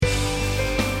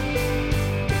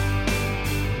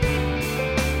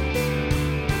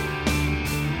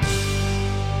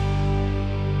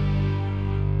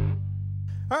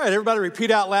right, everybody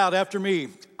repeat out loud after me.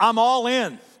 I'm all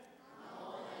in.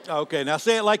 Okay, now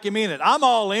say it like you mean it. I'm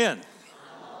all in.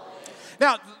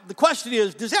 Now, the question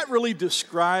is, does that really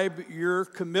describe your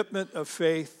commitment of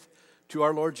faith to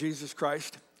our Lord Jesus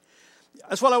Christ?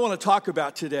 That's what I want to talk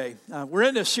about today. We're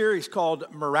in a series called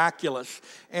Miraculous,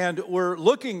 and we're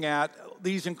looking at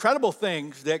these incredible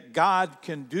things that God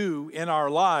can do in our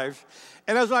lives.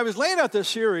 And as I was laying out this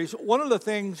series, one of the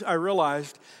things I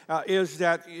realized is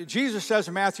that Jesus says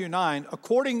in Matthew 9,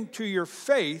 according to your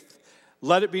faith,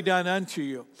 let it be done unto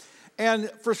you. And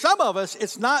for some of us,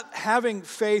 it's not having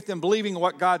faith and believing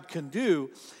what God can do.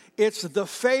 It's the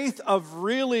faith of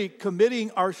really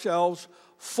committing ourselves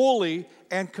fully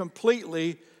and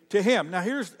completely to Him. Now,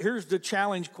 here's the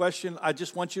challenge question I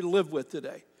just want you to live with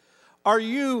today. Are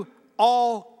you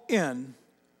all in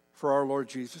for our Lord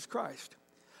Jesus Christ?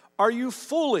 Are you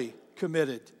fully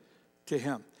committed to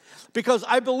Him? Because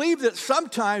I believe that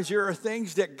sometimes there are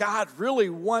things that God really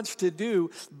wants to do,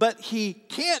 but He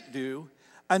can't do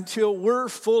until we're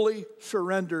fully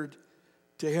surrendered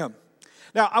to Him.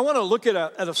 Now, I want to look at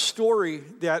a story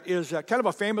that is kind of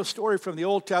a famous story from the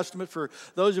Old Testament for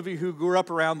those of you who grew up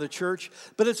around the church.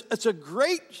 But it's a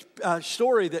great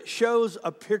story that shows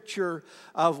a picture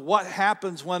of what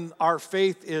happens when our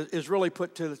faith is really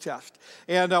put to the test.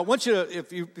 And I want you to,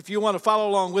 if you want to follow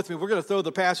along with me, we're going to throw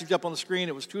the passage up on the screen.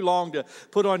 It was too long to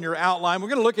put on your outline. We're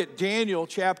going to look at Daniel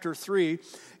chapter 3.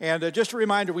 And just a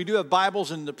reminder, we do have Bibles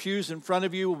in the pews in front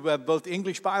of you. We have both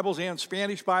English Bibles and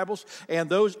Spanish Bibles. And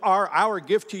those are our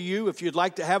gift to you. If you'd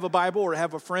like to have a Bible or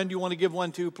have a friend you want to give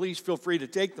one to, please feel free to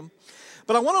take them.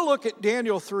 But I want to look at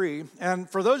Daniel 3. And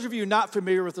for those of you not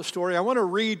familiar with the story, I want to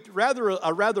read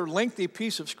a rather lengthy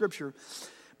piece of Scripture.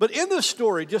 But in this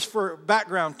story, just for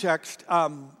background text,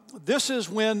 this is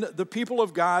when the people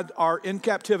of God are in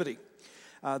captivity.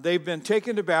 They've been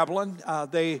taken to Babylon.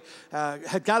 They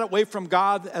had got away from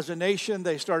God as a nation.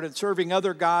 They started serving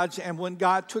other gods. And when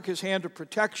God took His hand of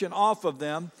protection off of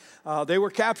them, they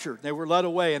were captured. They were led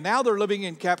away. And now they're living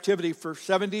in captivity for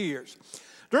 70 years.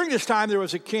 During this time, there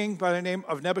was a king by the name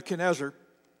of Nebuchadnezzar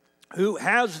who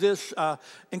has this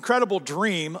incredible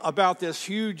dream about this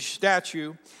huge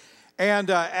statue. And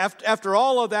after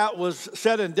all of that was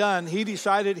said and done, he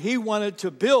decided he wanted to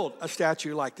build a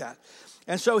statue like that.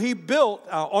 And so he built,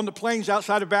 on the plains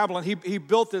outside of Babylon, he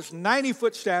built this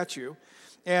 90-foot statue,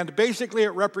 and basically it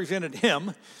represented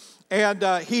him. And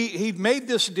he made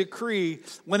this decree,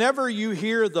 whenever you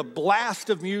hear the blast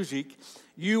of music,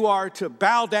 you are to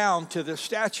bow down to this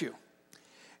statue.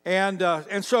 And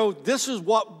so this is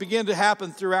what began to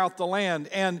happen throughout the land.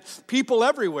 And people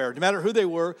everywhere, no matter who they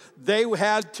were, they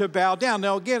had to bow down.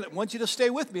 Now again, I want you to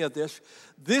stay with me at this.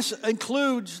 This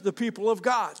includes the people of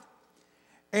God.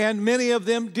 And many of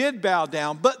them did bow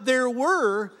down. But there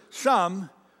were some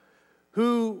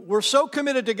who were so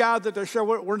committed to God that they said,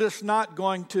 we're just not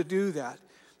going to do that.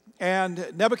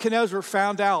 And Nebuchadnezzar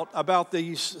found out about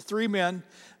these three men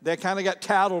that kind of got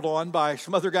tattled on by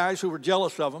some other guys who were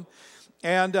jealous of them.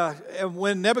 And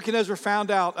when Nebuchadnezzar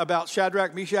found out about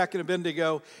Shadrach, Meshach, and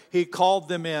Abednego, he called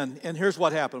them in. And here's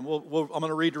what happened. I'm going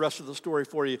to read the rest of the story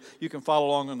for you. You can follow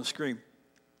along on the screen.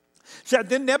 It said,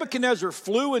 then Nebuchadnezzar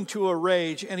flew into a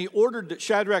rage, and he ordered that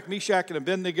Shadrach, Meshach, and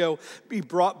Abednego be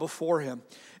brought before him.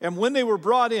 And when they were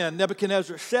brought in,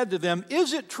 Nebuchadnezzar said to them,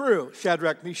 is it true,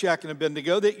 Shadrach, Meshach, and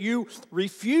Abednego, that you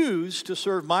refuse to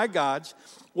serve my gods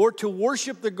or to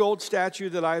worship the gold statue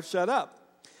that I have set up?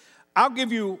 I'll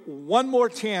give you one more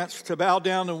chance to bow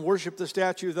down and worship the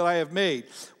statue that I have made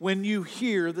when you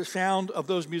hear the sound of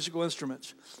those musical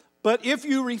instruments. But if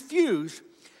you refuse,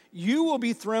 you will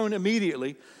be thrown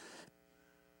immediately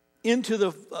into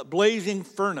the blazing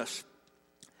furnace.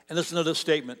 And listen to this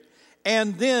statement.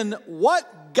 And then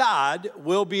what God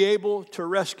will be able to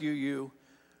rescue you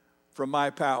from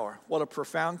my power? What a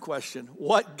profound question.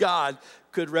 What God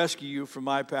could rescue you from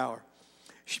my power?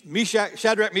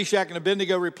 Shadrach, Meshach, and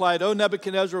Abednego replied, O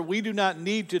Nebuchadnezzar, we do not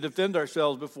need to defend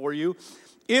ourselves before you.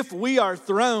 If we are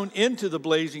thrown into the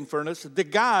blazing furnace, the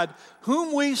God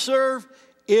whom we serve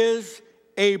is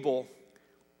able.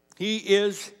 He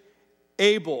is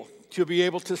able to be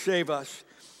able to save us.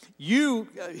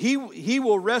 He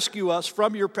will rescue us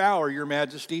from your power, your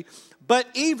majesty. But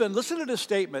even, listen to this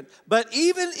statement, but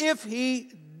even if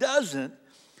he doesn't,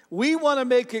 we want to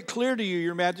make it clear to you,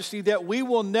 your majesty, that we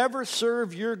will never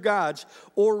serve your gods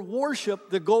or worship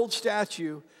the gold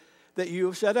statue that you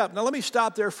have set up. Now let me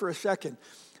stop there for a second.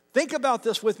 Think about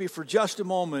this with me for just a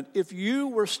moment. If you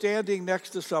were standing next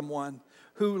to someone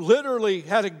who literally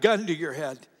had a gun to your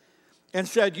head and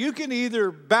said, you can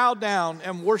either bow down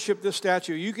and worship this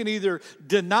statue, you can either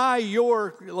deny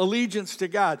your allegiance to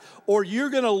God, or you're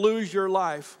going to lose your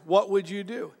life, what would you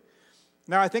do?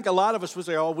 Now, I think a lot of us would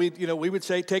say, we would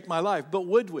say, take my life. But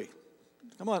would we?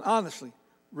 Come on, honestly.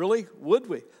 Really? Would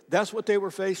we? That's what they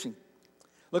were facing.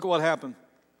 Look at what happened.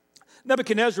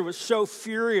 Nebuchadnezzar was so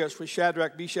furious with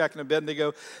Shadrach, Meshach, and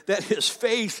Abednego that his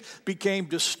face became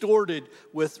distorted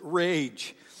with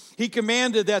rage. He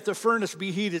commanded that the furnace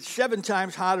be heated 7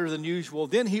 times hotter than usual.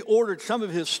 Then he ordered some of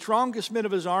his strongest men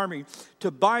of his army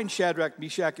to bind Shadrach,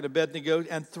 Meshach, and Abednego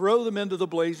and throw them into the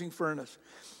blazing furnace.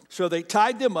 So they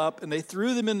tied them up and they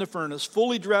threw them in the furnace,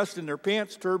 fully dressed in their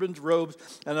pants, turbans, robes,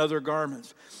 and other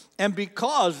garments. And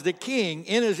because the king,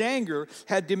 in his anger,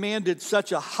 had demanded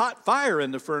such a hot fire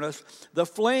in the furnace, the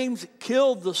flames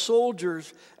killed the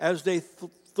soldiers as they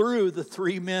threw the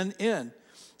 3 men in.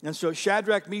 And so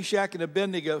Shadrach, Meshach, and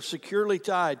Abednego, securely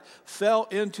tied, fell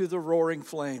into the roaring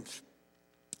flames.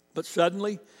 But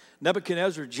suddenly,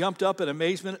 Nebuchadnezzar jumped up in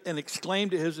amazement and exclaimed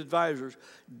to his advisors,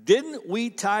 "Didn't we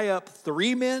tie up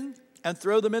 3 men and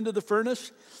throw them into the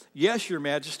furnace?" "Yes, your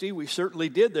majesty, we certainly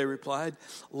did," they replied.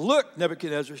 "Look,"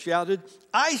 Nebuchadnezzar shouted,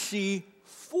 "I see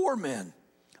 4 men,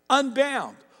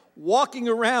 unbound, walking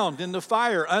around in the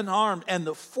fire unharmed, and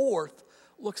the 4th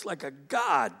looks like a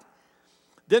god."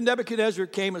 Then Nebuchadnezzar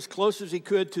came as close as he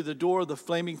could to the door of the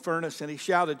flaming furnace, and he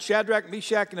shouted, "Shadrach,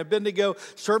 Meshach, and Abednego,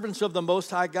 servants of the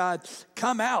Most High God,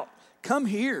 come out, come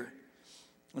here."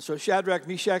 And so Shadrach,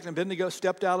 Meshach, and Abednego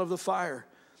stepped out of the fire.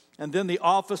 And then the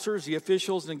officers, the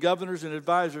officials, and governors and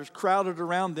advisors crowded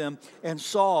around them and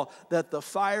saw that the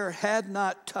fire had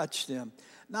not touched them.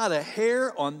 Not a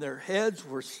hair on their heads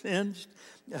were singed,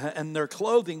 and their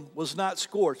clothing was not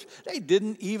scorched. They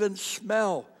didn't even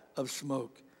smell of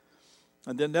smoke.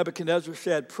 And then Nebuchadnezzar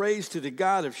said, "Praise to the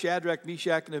God of Shadrach,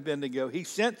 Meshach, and Abednego. He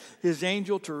sent his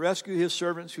angel to rescue his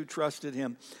servants who trusted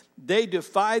him. They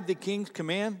defied the king's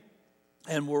command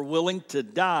and were willing to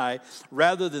die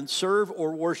rather than serve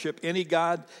or worship any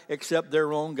god except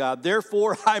their own God.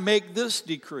 Therefore, I make this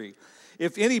decree.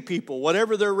 If any people,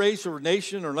 whatever their race or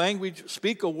nation or language,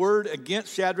 speak a word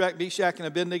against Shadrach, Meshach, and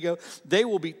Abednego, they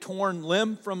will be torn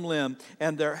limb from limb,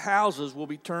 and their houses will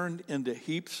be turned into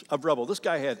heaps of rubble." This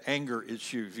guy had anger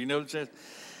issues. You know what it says?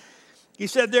 He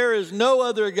said, "There is no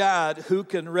other God who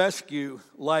can rescue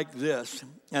like this."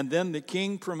 And then the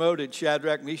king promoted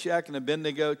Shadrach, Meshach, and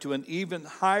Abednego to an even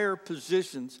higher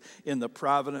positions in the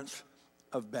province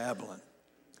of Babylon.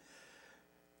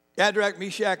 Shadrach,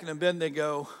 Meshach, and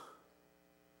Abednego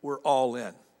were all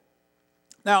in.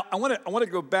 Now, I want to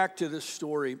go back to this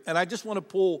story, and I just want to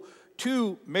pull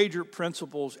 2 major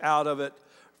principles out of it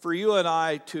for you and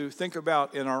I to think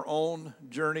about in our own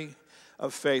journey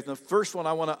of faith. And the first one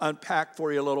I want to unpack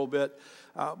for you a little bit,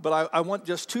 but I want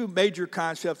just 2 major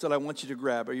concepts that I want you to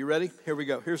grab. Are you ready? Here we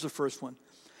go. Here's the first one.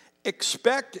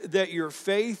 Expect that your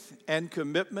faith and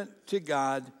commitment to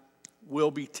God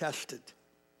will be tested.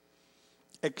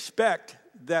 Expect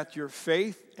that your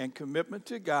faith and commitment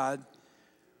to God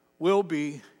will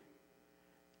be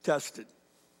tested.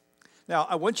 Now,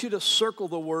 I want you to circle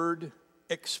the word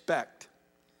expect.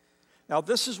 Now,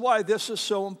 this is why this is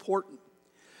so important.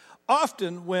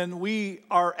 Often when we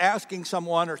are asking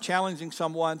someone or challenging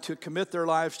someone to commit their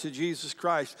lives to Jesus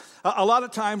Christ, a lot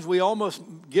of times we almost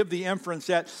give the inference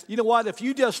that, you know what, if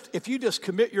you just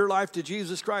commit your life to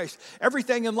Jesus Christ,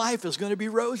 everything in life is going to be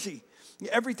rosy.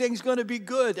 Everything's going to be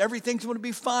good. Everything's going to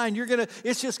be fine.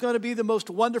 It's just going to be the most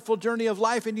wonderful journey of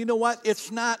life. And you know what? It's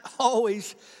not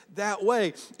always that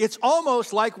way. It's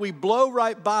almost like we blow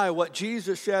right by what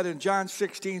Jesus said in John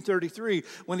 16:33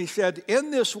 when he said, "In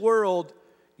this world,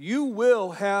 you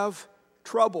will have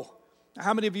trouble."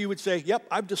 How many of you would say, "Yep,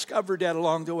 I've discovered that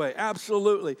along the way"?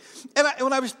 Absolutely. And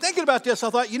when I was thinking about this,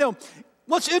 I thought,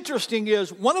 what's interesting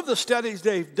is one of the studies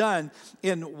they've done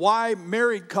in why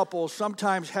married couples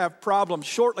sometimes have problems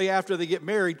shortly after they get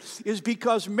married is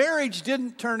because marriage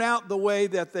didn't turn out the way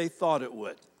that they thought it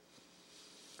would.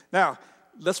 Now,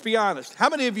 let's be honest. How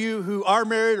many of you who are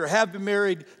married or have been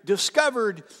married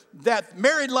discovered that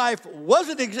married life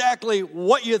wasn't exactly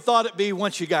what you thought it'd be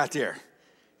once you got there?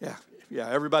 Yeah,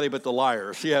 everybody but the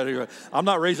liars. Yeah, I'm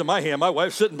not raising my hand. My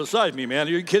wife's sitting beside me, man.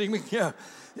 Are you kidding me?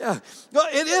 Yeah, well,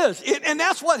 it is, and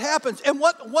that's what happens. And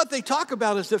what they talk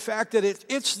about is the fact that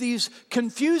it's these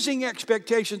confusing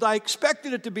expectations. I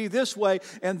expected it to be this way,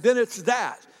 and then it's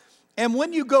that. And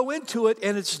when you go into it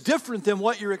and it's different than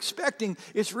what you're expecting,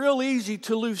 it's real easy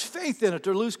to lose faith in it,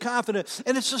 to lose confidence.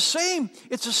 And it's the same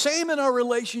in our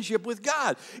relationship with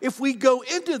God. If we go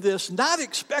into this not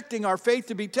expecting our faith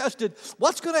to be tested,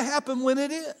 what's going to happen when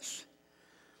it is?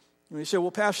 And you say,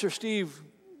 "Well, Pastor Steve,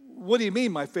 what do you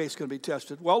mean my faith's going to be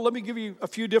tested? Well, let me give you a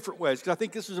few different ways, because I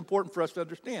think this is important for us to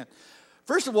understand.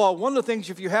 First of all, one of the things,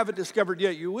 if you haven't discovered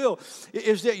yet, you will,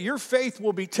 is that your faith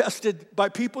will be tested by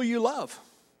people you love.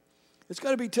 It's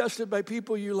got to be tested by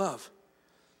people you love.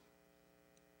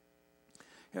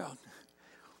 Yeah.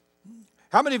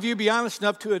 How many of you be honest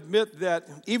enough to admit that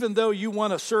even though you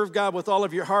want to serve God with all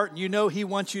of your heart and you know He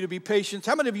wants you to be patient,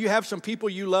 how many of you have some people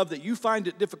you love that you find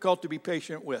it difficult to be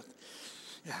patient with?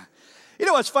 Yeah. You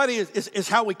know what's funny is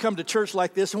how we come to church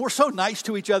like this, and we're so nice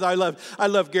to each other. I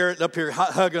love Garrett up here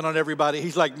hugging on everybody.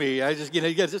 He's like me.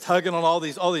 He gets just hugging on all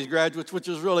these graduates, which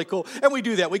is really cool. And we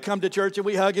do that. We come to church and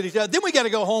we hug each other. Then we got to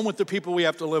go home with the people we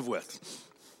have to live with.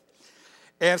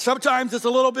 And sometimes it's a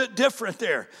little bit different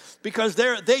there, because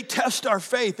they test our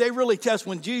faith. They really test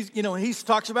when Jesus, he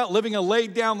talks about living a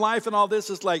laid down life and all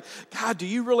this. It's like, God, do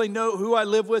you really know who I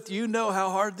live with? You know how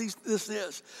hard this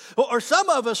is. Or some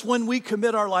of us, when we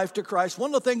commit our life to Christ,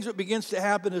 one of the things that begins to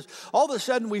happen is all of a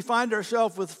sudden we find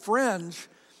ourselves with friends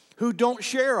who don't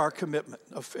share our commitment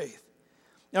of faith.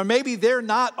 Now, maybe they're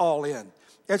not all in.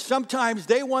 And sometimes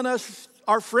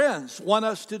our friends want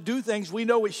us to do things we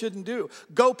know we shouldn't do,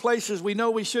 go places we know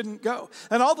we shouldn't go.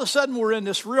 And all of a sudden we're in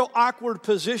this real awkward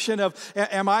position of,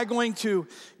 am I going to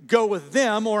go with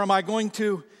them or am I going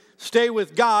to stay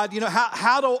with God?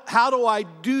 How do I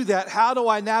do that? How do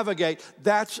I navigate?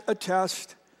 That's a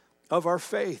test of our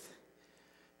faith.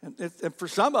 And for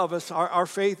some of us, our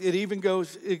faith, it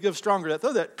goes stronger.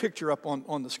 Throw that picture up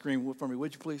on the screen for me,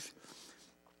 would you please?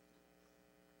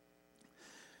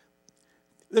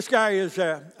 This guy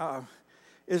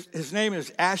his name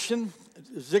is Ashton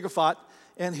Zigafat,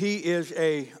 and he is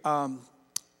a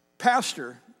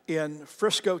pastor in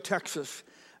Frisco, Texas,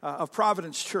 of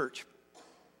Providence Church.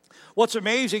 What's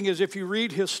amazing is if you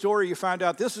read his story, you find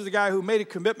out this is a guy who made a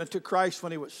commitment to Christ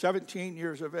when he was 17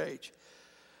 years of age.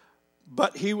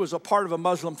 But he was a part of a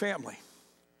Muslim family.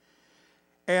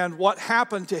 And what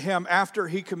happened to him after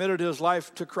he committed his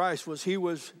life to Christ was he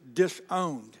was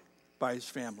disowned by his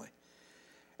family.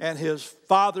 And his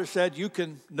father said, you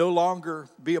can no longer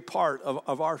be a part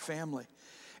of our family.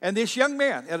 And this young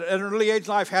man, at an early age in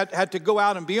life, had to go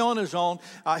out and be on his own.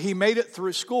 He made it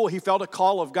through school. He felt a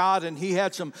call of God, and he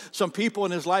had some people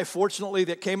in his life, fortunately,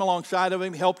 that came alongside of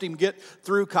him, helped him get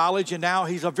through college. And now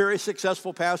he's a very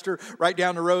successful pastor right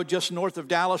down the road, just north of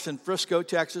Dallas in Frisco,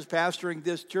 Texas, pastoring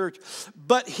this church.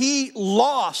 But he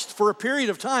lost, for a period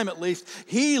of time at least,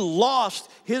 he lost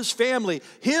his family.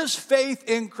 His faith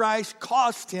in Christ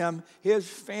cost him his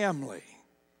family.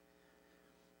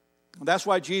 That's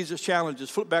why Jesus challenges.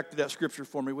 Flip back to that scripture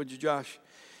for me, would you, Josh?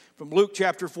 From Luke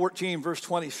chapter 14, verse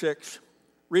 26.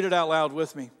 Read it out loud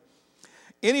with me.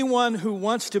 Anyone who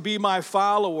wants to be my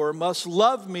follower must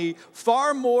love me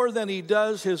far more than he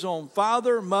does his own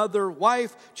father, mother,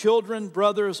 wife, children,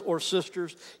 brothers, or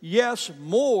sisters. Yes,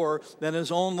 more than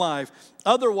his own life.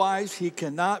 Otherwise, he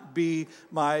cannot be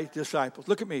my disciple.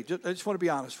 Look at me. I just want to be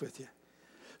honest with you.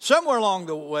 Somewhere along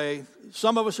the way,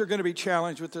 some of us are going to be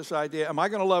challenged with this idea. Am I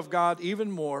going to love God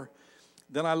even more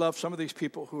than I love some of these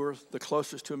people who are the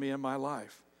closest to me in my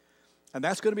life? And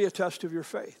that's going to be a test of your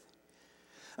faith.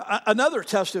 Another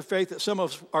test of faith that some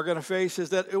of us are going to face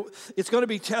is that it's going to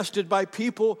be tested by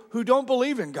people who don't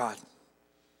believe in God.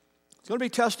 It's going to be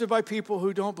tested by people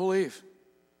who don't believe.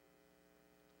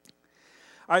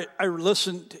 I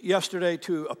listened yesterday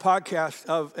to a podcast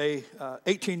of a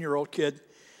 18-year-old kid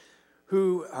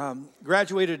who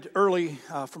graduated early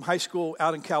from high school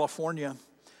out in California.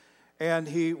 And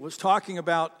he was talking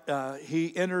about,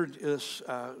 he entered this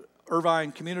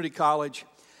Irvine Community College.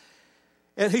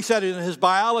 And he said in his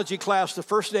biology class, the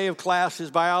first day of class,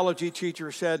 his biology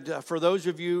teacher said, for those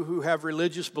of you who have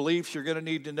religious beliefs, you're going to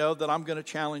need to know that I'm going to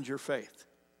challenge your faith.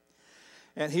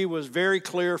 And he was very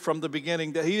clear from the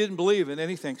beginning that he didn't believe in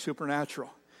anything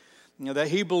supernatural. That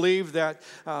he believed that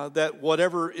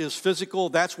whatever is physical,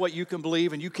 that's what you can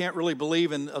believe, and you can't really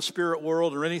believe in a spirit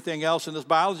world or anything else. And this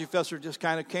biology professor just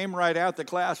kind of came right out the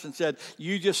class and said,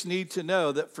 you just need to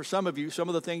know that for some of you, some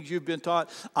of the things you've been taught,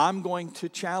 I'm going to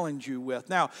challenge you with.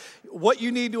 Now, what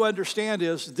you need to understand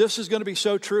is this is going to be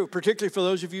so true, particularly for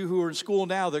those of you who are in school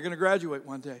now. They're going to graduate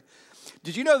one day.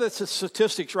 Did you know that the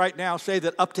statistics right now say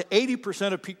that up to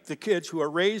 80% of the kids who are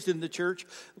raised in the church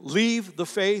leave the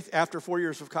faith after 4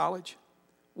 years of college?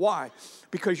 Why?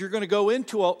 Because you're going to go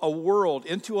into a world,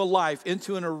 into a life,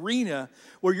 into an arena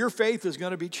where your faith is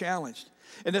going to be challenged.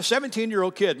 And the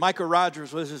 17-year-old kid, Micah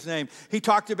Rogers was his name, he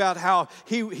talked about how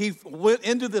he went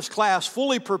into this class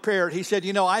fully prepared. He said,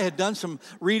 I had done some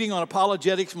reading on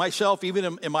apologetics myself,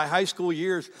 even in my high school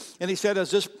years. And he said,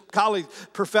 as this college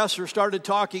professor started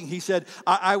talking, he said,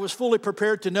 I was fully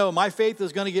prepared to know my faith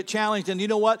is going to get challenged. And you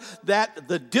know what?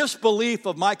 The disbelief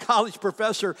of my college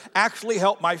professor actually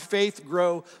helped my faith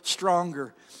grow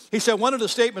stronger. He said one of the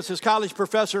statements his college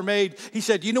professor made, he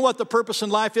said, you know what the purpose in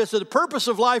life is? So the purpose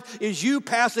of life is you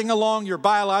passing along your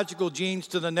biological genes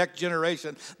to the next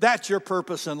generation. That's your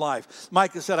purpose in life.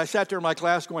 Micah said, I sat there in my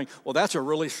class going, well, that's a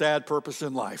really sad purpose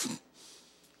in life.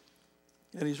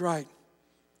 And he's right.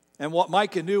 And what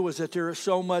Micah knew was that there is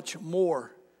so much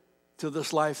more to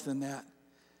this life than that.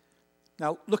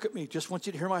 Now, look at me. Just want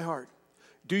you to hear my heart.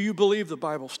 Do you believe the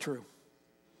Bible's true?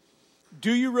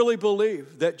 Do you really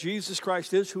believe that Jesus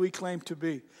Christ is who he claimed to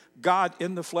be? God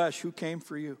in the flesh who came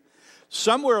for you?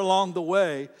 Somewhere along the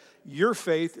way, your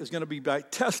faith is going to be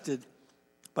tested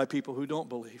by people who don't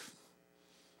believe.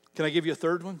 Can I give you a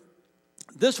third one?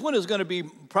 This one is going to be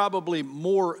probably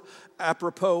more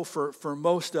apropos for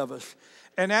most of us.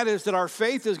 And that is that our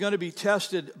faith is going to be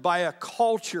tested by a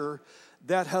culture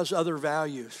that has other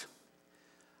values.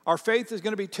 Our faith is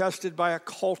going to be tested by a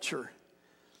culture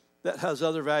that has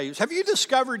other values. Have you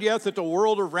discovered yet that the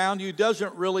world around you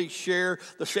doesn't really share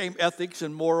the same ethics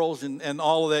and morals and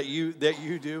all of that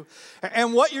you do?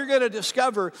 And what you're going to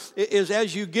discover is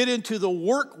as you get into the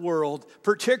work world,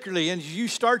 particularly, and you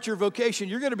start your vocation,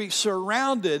 you're going to be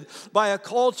surrounded by a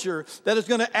culture that is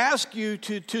going to ask you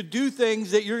to do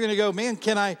things that you're going to go, man,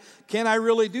 can I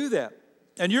really do that?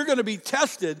 And you're going to be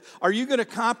tested. Are you going to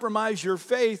compromise your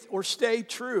faith or stay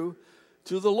true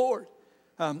to the Lord?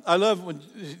 I love when,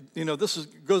 this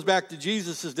goes back to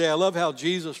Jesus' day. I love how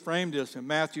Jesus framed this in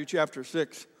Matthew chapter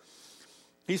 6.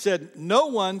 He said, no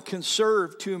one can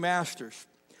serve two masters,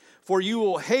 for you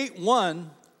will hate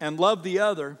one and love the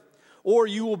other, or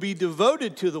you will be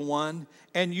devoted to the one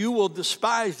and you will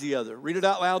despise the other. Read it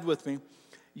out loud with me.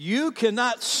 You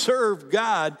cannot serve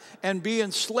God and be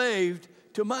enslaved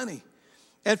to money.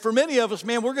 And for many of us,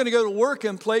 man, we're going to go to work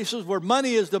in places where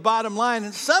money is the bottom line.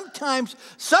 And sometimes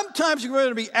we're going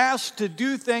to be asked to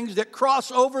do things that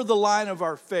cross over the line of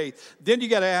our faith. Then you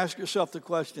got to ask yourself the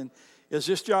question, is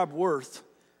this job worth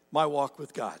my walk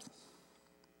with God?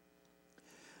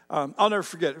 I'll never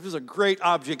forget, it was a great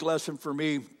object lesson for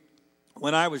me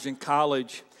when I was in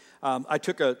college. I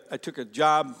took a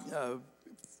job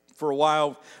for a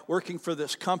while working for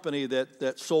this company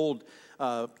that sold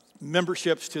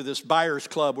memberships to this buyer's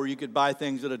club where you could buy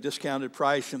things at a discounted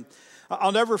price. And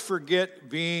I'll never forget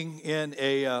being in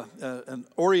an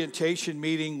orientation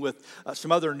meeting with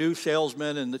some other new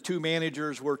salesmen, and the two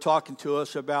managers were talking to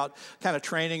us about kind of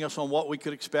training us on what we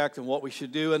could expect and what we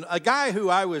should do. And a guy who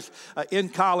I was in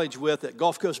college with at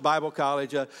Gulf Coast Bible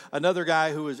College, another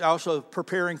guy who was also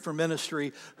preparing for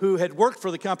ministry, who had worked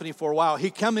for the company for a while, he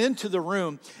come into the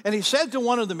room and he said to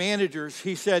one of the managers,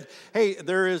 he said, hey,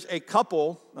 there is a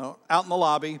couple out in the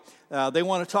lobby. They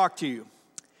want to talk to you.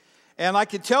 And I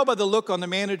could tell by the look on the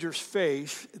manager's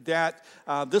face that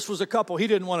this was a couple he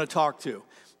didn't want to talk to.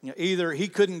 Either he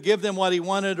couldn't give them what he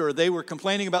wanted, or they were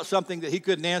complaining about something that he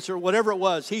couldn't answer. Whatever it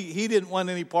was, he didn't want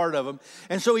any part of them.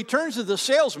 And so he turns to the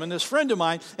salesman, this friend of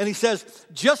mine, and he says,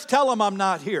 just tell him I'm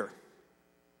not here.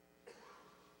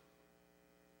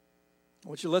 I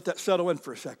want you to let that settle in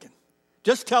for a second.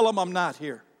 Just tell him I'm not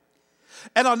here.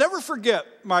 And I'll never forget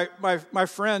my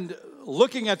friend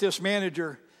looking at this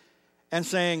manager and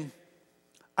saying,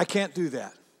 I can't do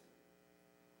that.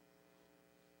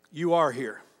 You are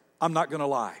here. I'm not going to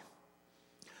lie.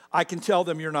 I can tell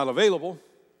them you're not available.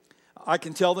 I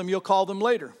can tell them you'll call them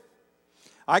later.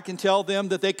 I can tell them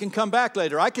that they can come back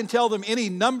later. I can tell them any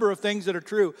number of things that are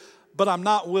true, but I'm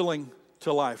not willing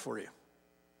to lie for you.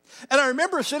 And I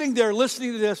remember sitting there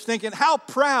listening to this thinking how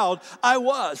proud I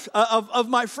was of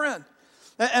my friend.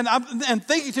 And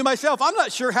thinking to myself, I'm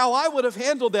not sure how I would have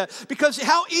handled that, because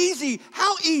how easy,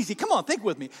 come on, think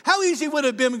with me. How easy would it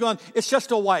have been going, it's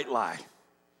just a white lie.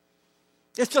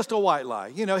 It's just a white lie.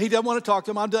 He doesn't want to talk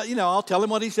to him. I'll tell him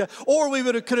what he said. Or we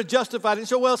could have justified it and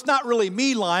said, well, it's not really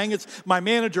me lying. It's my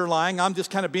manager lying. I'm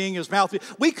just kind of being his mouthpiece.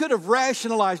 We could have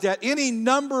rationalized that any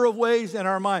number of ways in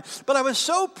our mind. But I was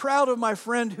so proud of my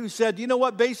friend who said, you know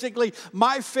what, basically,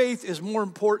 my faith is more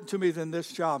important to me than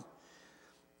this job.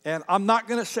 And I'm not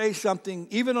going to say something,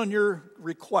 even on your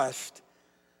request,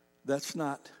 that's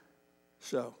not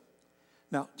so.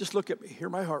 Now, just look at me. Hear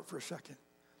my heart for a second.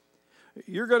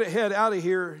 You're going to head out of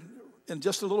here in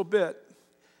just a little bit,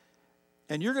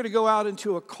 and you're going to go out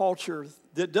into a culture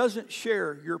that doesn't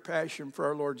share your passion for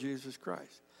our Lord Jesus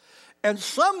Christ. And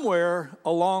somewhere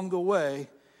along the way,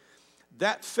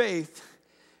 that faith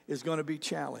is going to be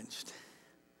challenged.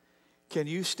 Can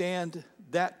you stand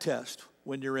that test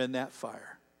when you're in that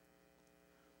fire?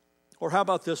 Or how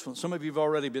about this one? Some of you have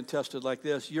already been tested like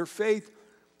this. Your faith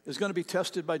is going to be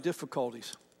tested by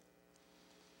difficulties.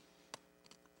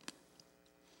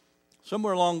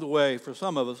 Somewhere along the way, for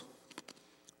some of us,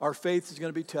 our faith is going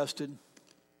to be tested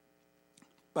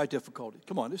by difficulty.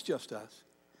 Come on, it's just us.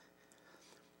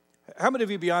 How many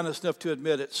of you be honest enough to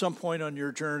admit at some point on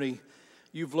your journey,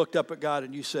 you've looked up at God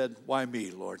and you said, why me,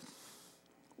 Lord?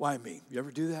 Why me? You ever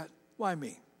do that? Why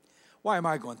me? Why am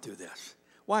I going through this?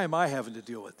 Why am I having to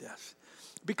deal with this?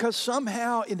 Because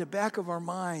somehow in the back of our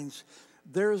minds,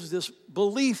 there's this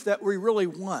belief that we really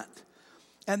want.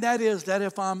 And that is that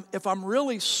if I'm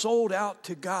really sold out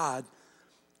to God,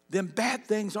 then bad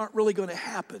things aren't really going to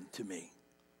happen to me.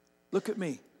 Look at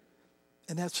me.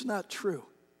 And that's not true.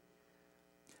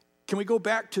 Can we go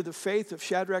back to the faith of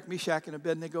Shadrach, Meshach, and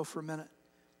Abednego for a minute?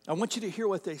 I want you to hear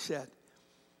what they said.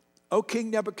 O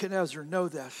King Nebuchadnezzar, know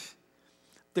this.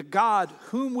 The God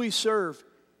whom we serve,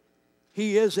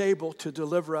 he is able to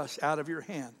deliver us out of your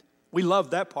hand. We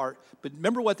love that part. But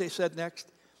remember what they said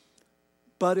next?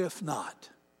 But if not.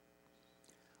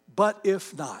 But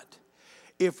if not.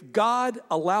 If God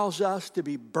allows us to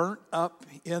be burnt up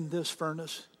in this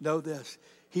furnace, know this.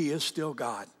 He is still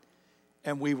God.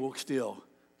 And we will still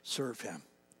serve him.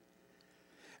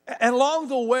 And along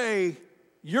the way,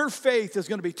 your faith is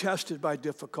going to be tested by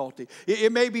difficulty.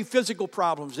 It may be physical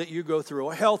problems that you go through,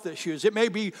 or health issues. It may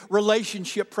be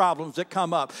relationship problems that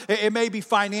come up. It may be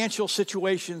financial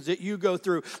situations that you go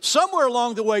through. Somewhere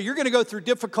along the way, you're going to go through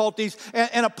difficulties,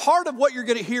 and a part of what you're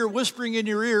going to hear whispering in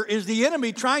your ear is the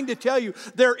enemy trying to tell you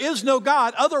there is no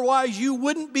God. Otherwise, you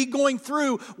wouldn't be going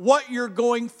through what you're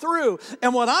going through.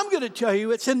 And what I'm going to tell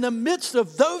you, it's in the midst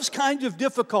of those kinds of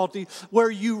difficulties where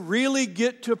you really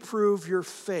get to prove your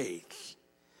faith.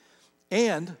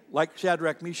 And like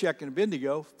Shadrach, Meshach, and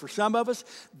Abednego, for some of us,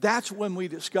 that's when we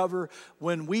discover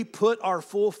when we put our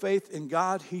full faith in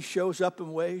God, he shows up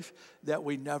in ways that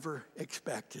we never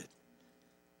expected.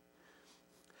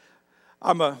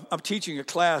 I'm teaching a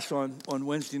class on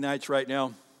Wednesday nights right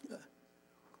now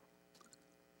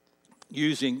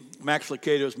using Max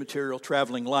Lucado's material,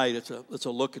 Traveling Light. It's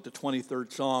a look at the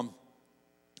 23rd Psalm.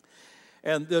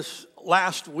 And this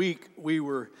last week, we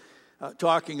were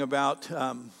talking about...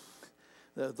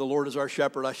 The Lord is our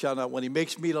shepherd, I shall not want. He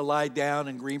makes me to lie down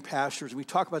in green pastures. We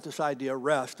talk about this idea of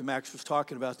rest, and Max was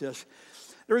talking about this.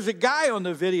 There was a guy on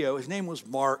the video, his name was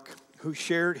Mark, who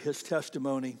shared his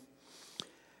testimony.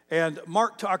 And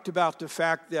Mark talked about the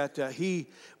fact that he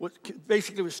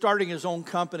was starting his own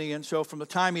company, and so from the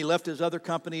time he left his other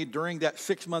company, during that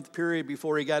 6-month period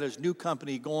before he got his new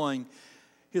company going,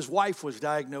 his wife was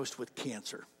diagnosed with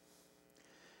cancer.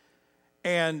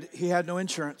 And he had no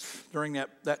insurance during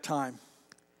that time.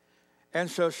 And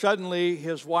so suddenly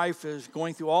his wife is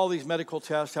going through all these medical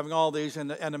tests, having all these, and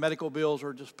the medical bills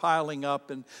are just piling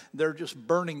up, and they're just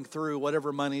burning through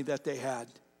whatever money that they had.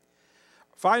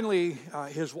 Finally,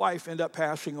 his wife ended up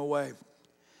passing away.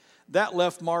 That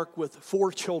left Mark with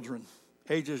 4 children,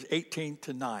 ages 18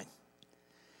 to 9.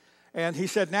 And he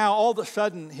said, now all of a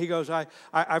sudden, he goes,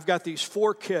 I've got these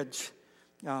 4 kids.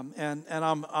 And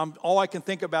I'm all I can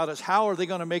think about is how are they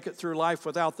going to make it through life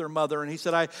without their mother? And he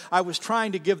said, I was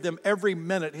trying to give them every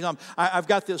minute. I've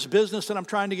got this business that I'm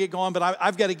trying to get going, but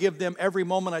I've got to give them every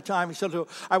moment of time. He said, so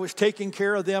I was taking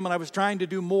care of them, and I was trying to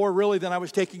do more really than I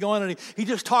was taking on. And he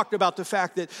just talked about the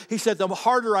fact that he said, the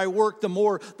harder I worked, the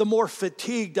more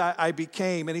fatigued I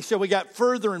became. And he said, we got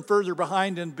further and further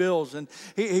behind in bills. And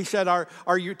he said,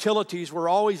 our utilities were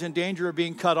always in danger of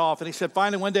being cut off. And he said,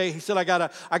 finally one day, he said, I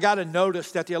got a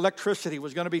notice that the electricity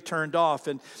was going to be turned off.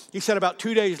 And he said about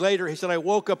 2 days later, he said, I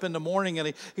woke up in the morning,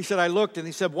 and he said, I looked, and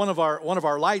he said, one of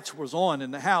our lights was on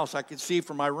in the house. I could see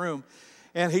from my room.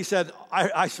 And he said,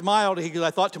 I smiled.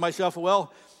 I thought to myself,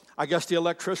 well, I guess the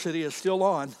electricity is still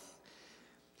on.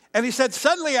 And he said,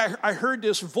 suddenly I heard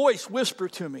this voice whisper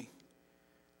to me,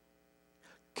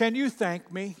 can you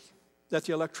thank me that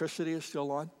the electricity is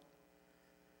still on?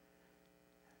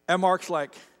 And Mark's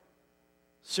like,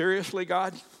 seriously,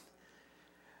 God?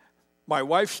 My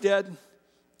wife's dead.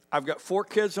 I've got 4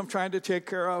 kids I'm trying to take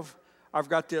care of. I've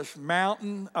got this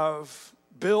mountain of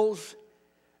bills,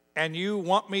 and you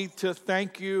want me to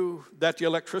thank you that the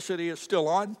electricity is still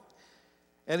on?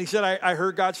 And he said, I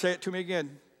heard God say it to me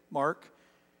again, Mark,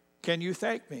 can you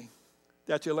thank me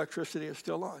that the electricity is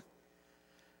still on?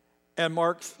 And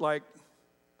Mark's like,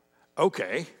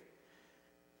 okay,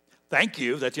 thank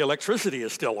you that the electricity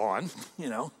is still on,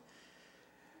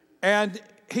 And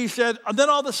he said, and then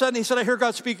all of a sudden, he said, I hear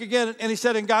God speak again. And he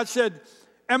said, and God said,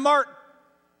 and Mark,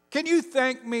 can you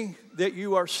thank me that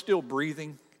you are still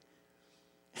breathing?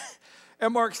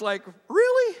 And Mark's like,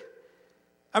 really?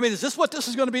 is this what this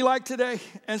is going to be like today?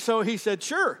 And so he said,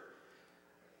 sure.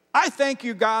 I thank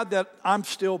you, God, that I'm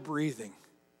still breathing.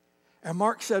 And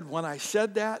Mark said, when I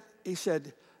said that, he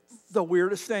said, the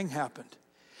weirdest thing happened.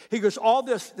 He goes, all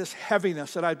this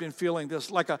heaviness that I'd been feeling, this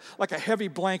like a heavy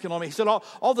blanket on me. He said, all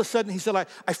of a sudden, he said,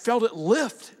 I felt it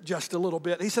lift just a little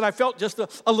bit. He said, I felt just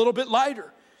a little bit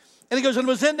lighter. And he goes, and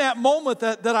it was in that moment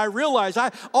that I realized,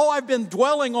 all I've been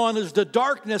dwelling on is the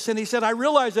darkness. And he said, I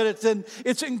realized that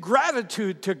it's in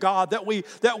gratitude to God that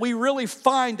we really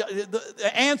find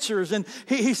the answers. And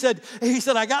he said,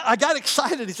 I got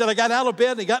excited. He said, I got out of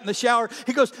bed and he got in the shower.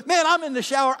 He goes, man, I'm in the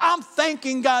shower. I'm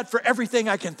thanking God for everything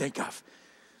I can think of.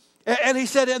 And he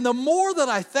said, and the more that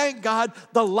I thank God,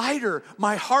 the lighter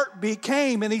my heart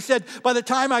became. And he said, by the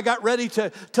time I got ready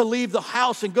to leave the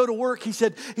house and go to work, he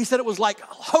said it was like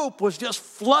hope was just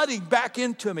flooding back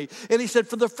into me. And he said,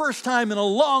 for the first time in a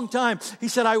long time, he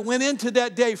said, I went into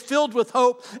that day filled with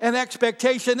hope and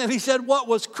expectation. And he said, what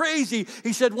was crazy,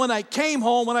 he said, when I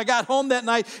got home that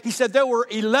night, he said, there were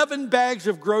 11 bags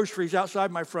of groceries outside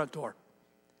my front door.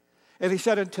 And he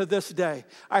said, and to this day,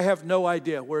 I have no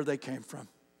idea where they came from.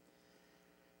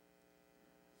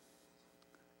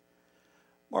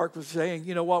 Mark was saying,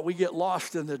 you know what, we get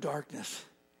lost in the darkness.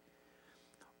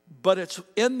 But it's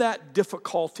in that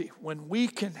difficulty when we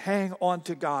can hang on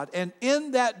to God and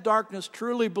in that darkness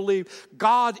truly believe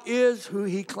God is who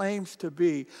he claims to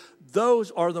be. Those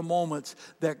are the moments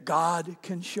that God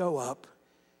can show up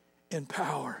in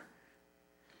power.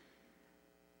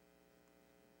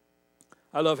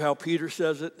 I love how Peter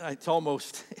says it. It's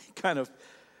almost kind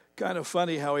of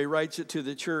funny how he writes it to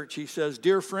the church. He says,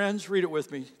 dear friends, read it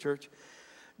with me, church.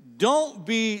 Don't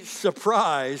be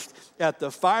surprised at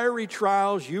the fiery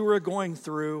trials you are going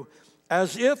through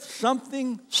as if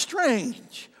something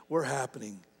strange were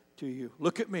happening to you.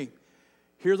 Look at me.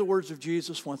 Hear the words of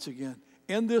Jesus once again.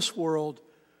 In this world,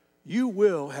 you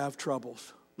will have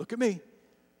troubles. Look at me.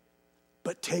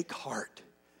 But take heart,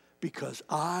 because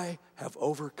I have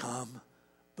overcome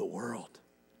the world.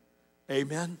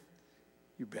 Amen?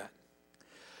 You bet.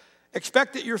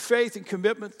 Expect that your faith and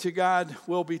commitment to God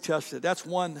will be tested. That's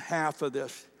one half of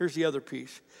this. Here's the other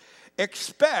piece.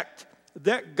 Expect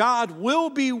that God will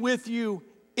be with you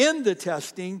in the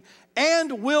testing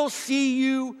and will see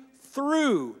you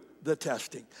through the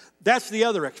testing. That's the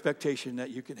other expectation that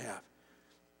you can have.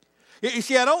 You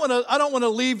see, I don't want to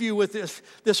leave you with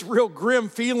this real grim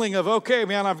feeling of, okay,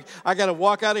 man, I got to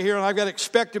walk out of here and I've got to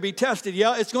expect to be tested.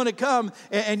 Yeah, it's going to come,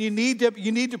 and you need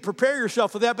to prepare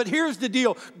yourself for that. But here's the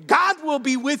deal: God will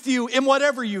be with you in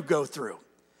whatever you go through,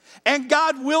 and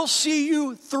God will see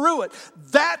you through it.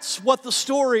 That's what the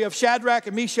story of Shadrach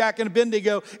and Meshach and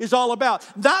Abednego is all about.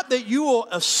 Not that you will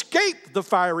escape the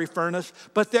fiery furnace,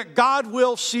 but that God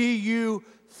will see you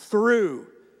through.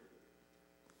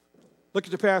 Look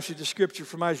at the passage of Scripture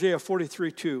from Isaiah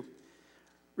 43:2.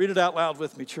 Read it out loud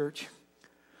with me, church.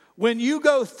 When you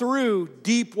go through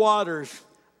deep waters,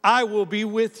 I will be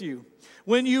with you.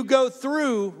 When you go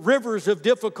through rivers of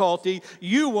difficulty,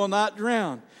 you will not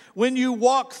drown. When you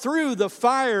walk through the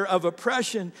fire of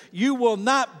oppression, you will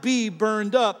not be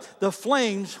burned up. The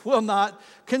flames will not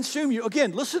consume you.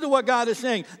 Again, listen to what God is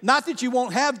saying. Not that you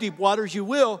won't have deep waters, you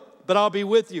will, but I'll be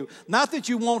with you. Not that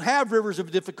you won't have rivers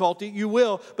of difficulty, you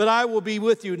will, but I will be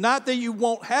with you. Not that you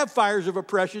won't have fires of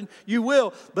oppression, you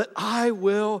will, but I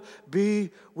will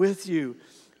be with you.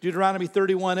 Deuteronomy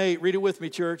 31:8, read it with me,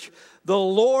 church. The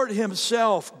Lord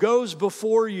himself goes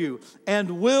before you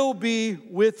and will be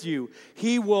with you.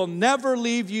 He will never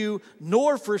leave you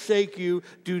nor forsake you.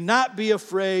 Do not be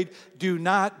afraid. Do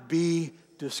not be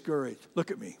discouraged.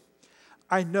 Look at me.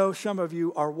 I know some of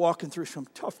you are walking through some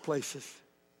tough places.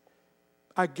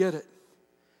 I get it.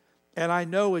 And I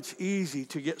know it's easy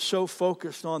to get so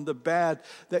focused on the bad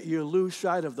that you lose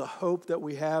sight of the hope that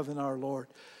we have in our Lord.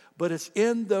 But it's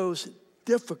in those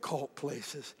difficult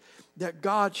places that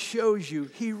God shows you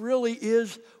He really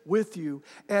is with you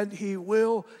and He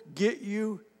will get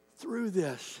you through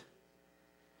this.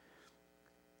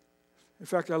 In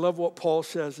fact, I love what Paul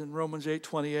says in Romans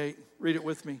 8:28. Read it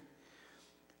with me.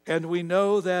 And we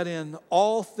know that in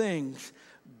all things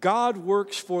God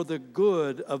works for the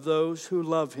good of those who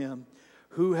love Him,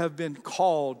 who have been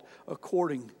called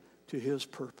according to His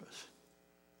purpose.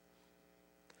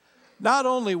 Not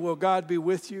only will God be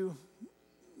with you,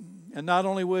 and not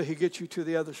only will He get you to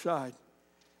the other side,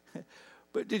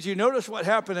 but did you notice what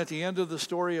happened at the end of the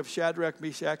story of Shadrach,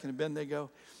 Meshach, and Abednego?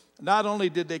 Not only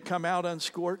did they come out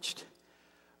unscorched,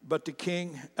 but the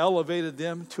king elevated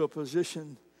them to a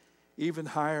position even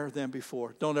higher than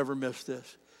before. Don't ever miss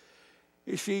this.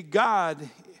 You see, God,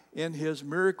 in his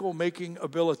miracle-making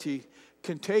ability,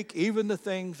 can take even the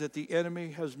things that the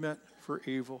enemy has meant for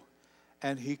evil,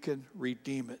 and he can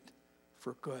redeem it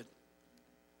for good.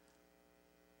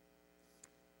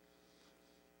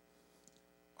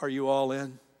 Are you all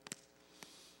in?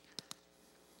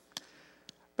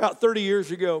 About 30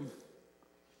 years ago,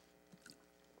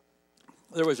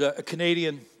 there was a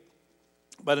Canadian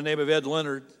by the name of Ed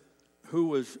Leonard who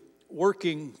was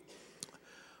working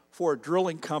for a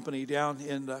drilling company down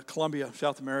in Colombia,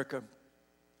 South America.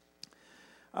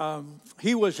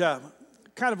 He was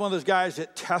kind of one of those guys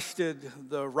that tested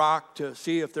the rock to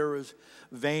see if there was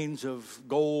veins of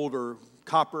gold or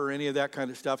copper or any of that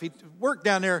kind of stuff. He worked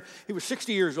down there. He was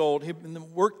 60 years old. He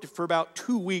worked for about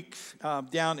 2 weeks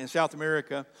down in South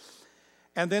America.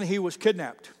 And then he was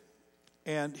kidnapped.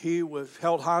 And he was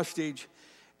held hostage.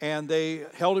 And they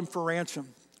held him for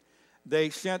ransom.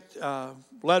 They sent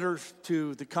letters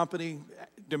to the company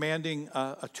demanding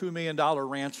a $2 million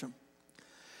ransom.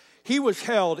 He was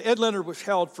held, Ed Leonard was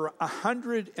held for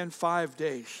 105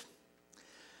 days.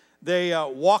 They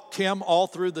walked him all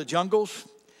through the jungles.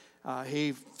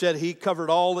 He said he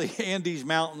covered all the Andes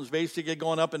Mountains, basically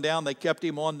going up and down. They kept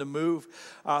him on the move.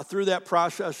 Through that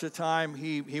process of time,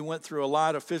 he went through a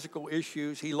lot of physical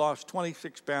issues. He lost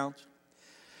 26 pounds.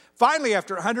 Finally,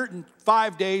 after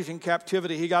 105 days in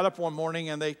captivity, he got up one morning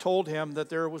and they told him that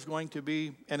there was going to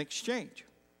be an exchange.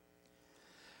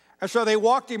 And so they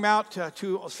walked him out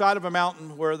to a side of a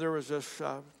mountain where there was this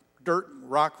dirt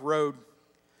rock road.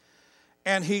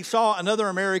 And he saw another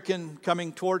American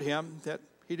coming toward him that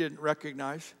he didn't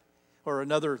recognize. Or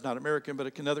another, not American,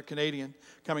 but another Canadian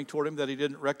coming toward him that he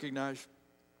didn't recognize.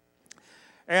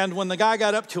 And when the guy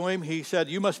got up to him, he said,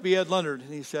 "You must be Ed Leonard."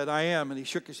 And he said, "I am." And he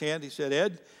shook his hand. He said,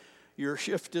 "Ed, your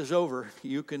shift is over.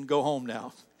 You can go home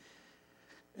now."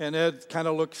 And Ed kind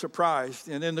of looked surprised.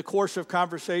 And in the course of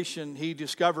conversation, he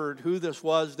discovered who this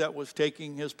was that was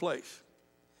taking his place.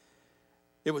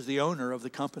 It was the owner of the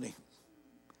company.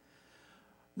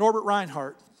 Norbert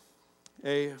Reinhardt,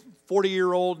 a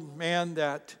 40-year-old man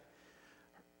that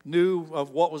knew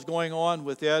of what was going on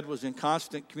with Ed, was in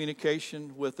constant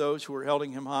communication with those who were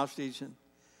holding him hostage, and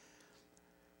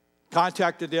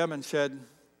contacted them and said,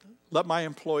 "Let my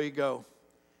employee go.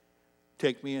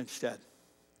 Take me instead."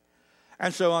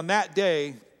 And so on that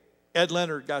day, Ed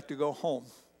Leonard got to go home.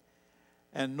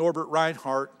 And Norbert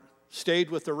Reinhardt stayed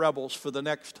with the rebels for the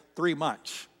next 3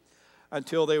 months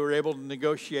until they were able to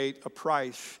negotiate a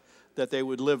price that they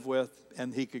would live with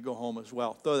and he could go home as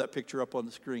well. Throw that picture up on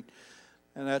the screen.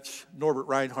 And that's Norbert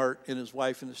Reinhardt and his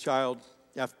wife and his child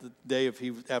after the day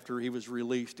after he was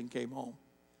released and came home.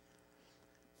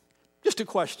 Just a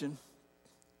question.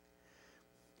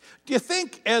 Do you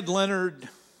think Ed Leonard,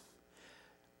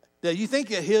 that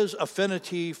his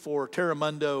affinity for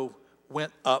Terramundo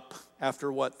went up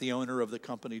after what the owner of the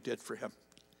company did for him?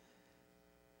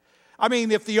 I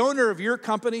mean, if the owner of your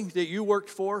company that you worked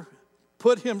for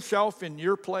put himself in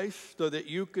your place so that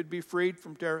you could be freed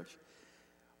from terrorists,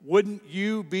 wouldn't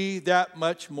you be that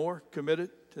much more committed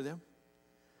to them?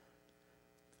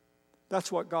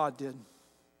 That's what God did.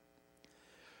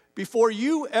 Before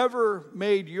you ever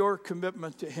made your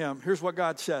commitment to him, here's what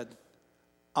God said: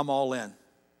 "I'm all in.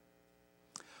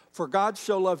 For God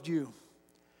so loved you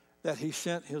that he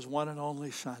sent his one and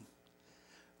only Son,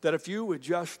 that if you would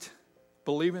just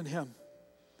believe in him,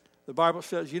 the Bible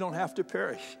says you don't have to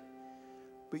perish,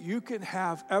 but you can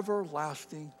have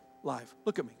everlasting life."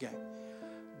 Look at me, gang.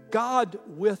 God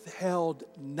withheld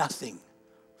nothing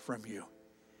from you.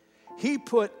 He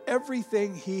put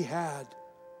everything he had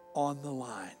on the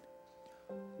line.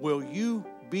 Will you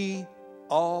be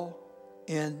all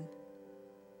in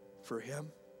for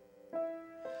him?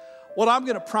 What I'm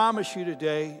going to promise you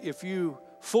today, if you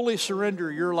fully surrender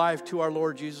your life to our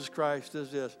Lord Jesus Christ,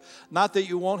 is this: not that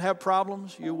you won't have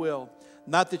problems, you will.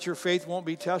 Not that your faith won't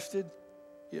be tested,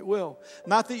 it will.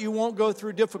 Not that you won't go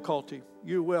through difficulty,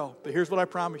 you will. But here's what I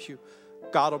promise you: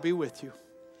 God will be with you.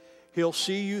 He'll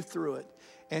see you through it.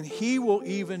 And he will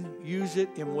even use it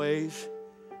in ways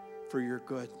for your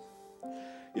good.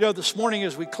 You know, this morning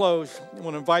as we close, I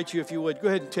want to invite you, if you would, go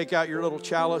ahead and take out your little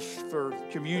chalice for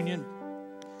communion.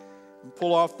 And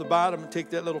pull off the bottom and take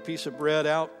that little piece of bread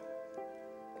out.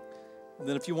 And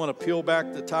then if you want to peel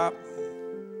back the top.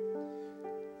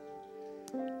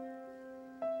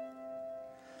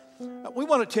 We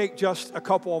want to take just a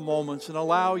couple of moments and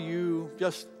allow you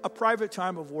just a private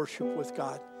time of worship with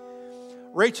God.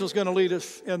 Rachel's going to lead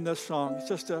us in this song. It's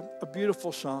just a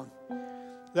beautiful song.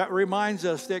 that reminds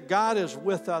us that God is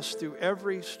with us through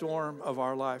every storm of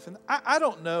our life. And I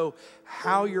don't know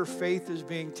how your faith is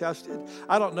being tested.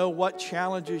 I don't know what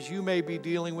challenges you may be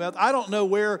dealing with. I don't know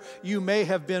where you may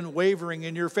have been wavering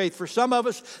in your faith. For some of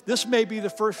us, this may be the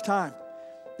first time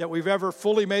that we've ever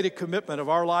fully made a commitment of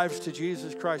our lives to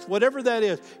Jesus Christ. Whatever that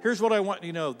is, here's what I want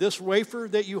you to know. This wafer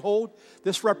that you hold,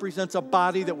 this represents a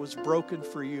body that was broken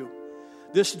for you.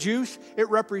 This juice, it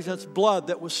represents blood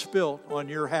that was spilled on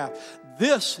your behalf.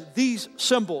 These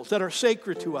symbols that are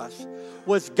sacred to us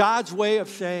was God's way of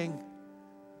saying,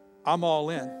 I'm all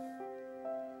in.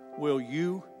 Will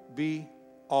you be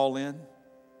all in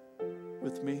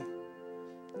with me?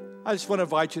 I just want to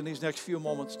invite you in these next few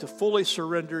moments to fully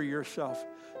surrender yourself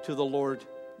to the Lord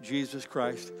Jesus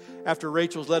Christ. After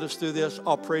Rachel's led us through this,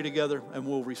 I'll pray together and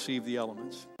we'll receive the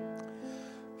elements.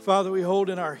 Father, we hold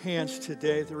in our hands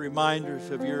today the reminders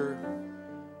of your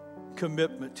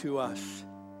commitment to us.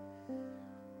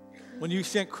 When you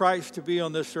sent Christ to be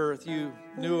on this earth, you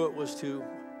knew it was to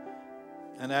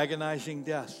an agonizing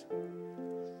death.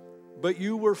 But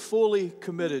you were fully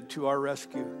committed to our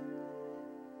rescue.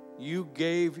 You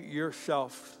gave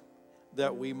yourself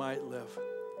that we might live.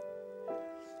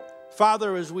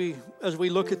 Father, as we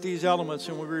look at these elements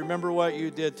and we remember what you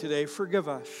did today, forgive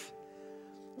us.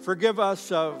 Forgive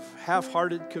us of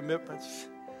half-hearted commitments.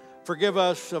 Forgive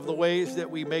us of the ways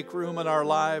that we make room in our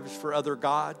lives for other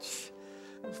gods.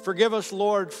 Forgive us,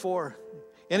 Lord, for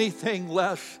anything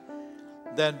less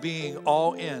than being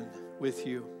all in with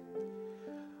you.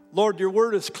 Lord, your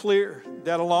word is clear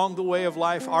that along the way of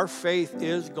life, our faith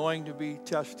is going to be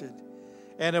tested.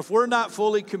 And if we're not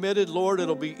fully committed, Lord,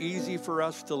 it'll be easy for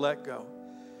us to let go.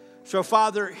 So,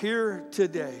 Father, here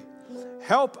today,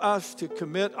 help us to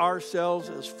commit ourselves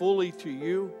as fully to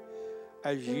you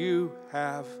as you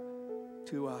have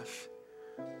to us.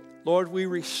 Lord, we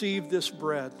receive this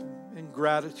bread in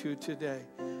gratitude today,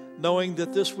 knowing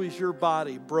that this was your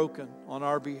body broken on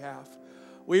our behalf.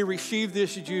 We receive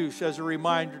this juice as a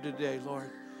reminder today, Lord,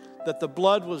 that the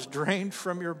blood was drained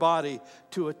from your body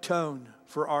to atone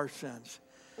for our sins.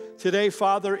 Today,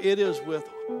 Father, it is with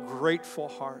grateful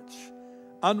hearts,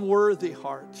 unworthy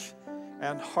hearts,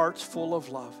 and hearts full of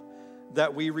love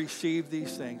that we receive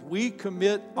these things. We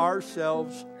commit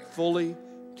ourselves fully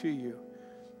to you.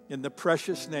 In the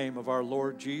precious name of our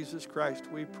Lord Jesus Christ,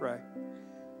 we pray.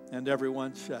 And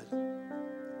everyone said,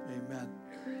 amen.